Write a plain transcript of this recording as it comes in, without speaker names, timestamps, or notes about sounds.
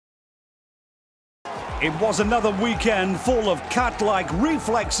It was another weekend full of cat-like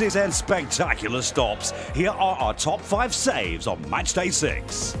reflexes and spectacular stops. Here are our top 5 saves on Matchday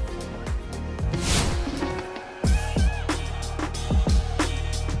 6.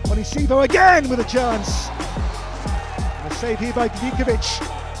 Onisivo again with a chance. And a save here by Gikiewicz.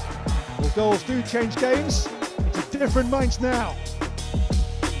 Well, goals do change games. It's a different Mainz now.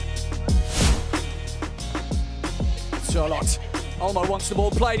 Charlotte. Olmo wants the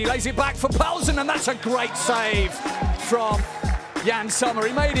ball played, he lays it back for Paulsen, and that's a great save from Jan Sommer.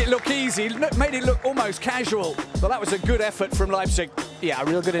 He made it look easy, made it look almost casual, but that was a good effort from Leipzig. Yeah, a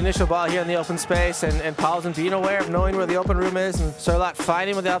real good initial ball here in the open space, and Paulsen being aware of knowing where the open room is, and Charlotte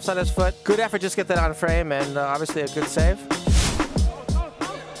finding with the offside of his foot. Good effort, just get that on frame, and obviously a good save.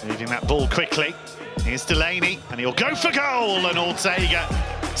 Moving that ball quickly. Here's Delaney, and he'll go for goal, and Ortega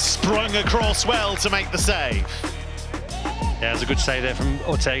sprung across well to make the save. Yeah, it was a good save there from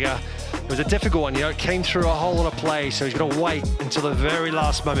Ortega. It was a difficult one, you know, it came through a whole lot of play, so he's got to wait until the very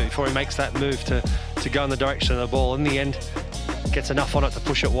last moment before he makes that move to go in the direction of the ball. In the end, gets enough on it to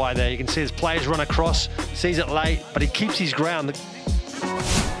push it wide there. You can see his players run across, sees it late, but he keeps his ground.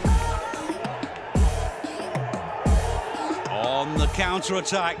 On the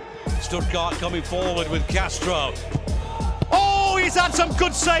counter-attack, Stuttgart coming forward with Castro. Oh, he's had some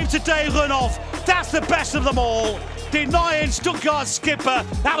good saves today, Ronnow. That's the best of them all. Denying Stuttgart's skipper,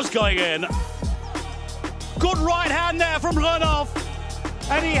 that was going in. Good right hand there from Ronnow.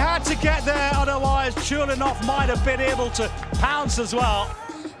 And he had to get there, otherwise Chulinov might have been able to pounce as well.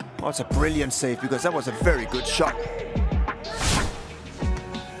 Oh, it's a brilliant save because that was a very good shot.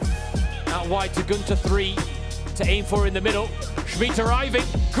 Out wide to Gunter 3 to aim for in the middle. Schmidt arriving.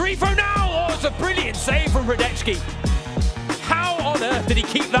 Grifo now! Oh, it's a brilliant save from Hradecky. How on earth did he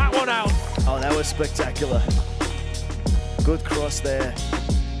keep that one out? Oh, that was spectacular. Good cross there.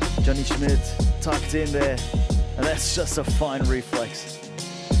 Johnny Schmidt tucked in there. And that's just a fine reflex.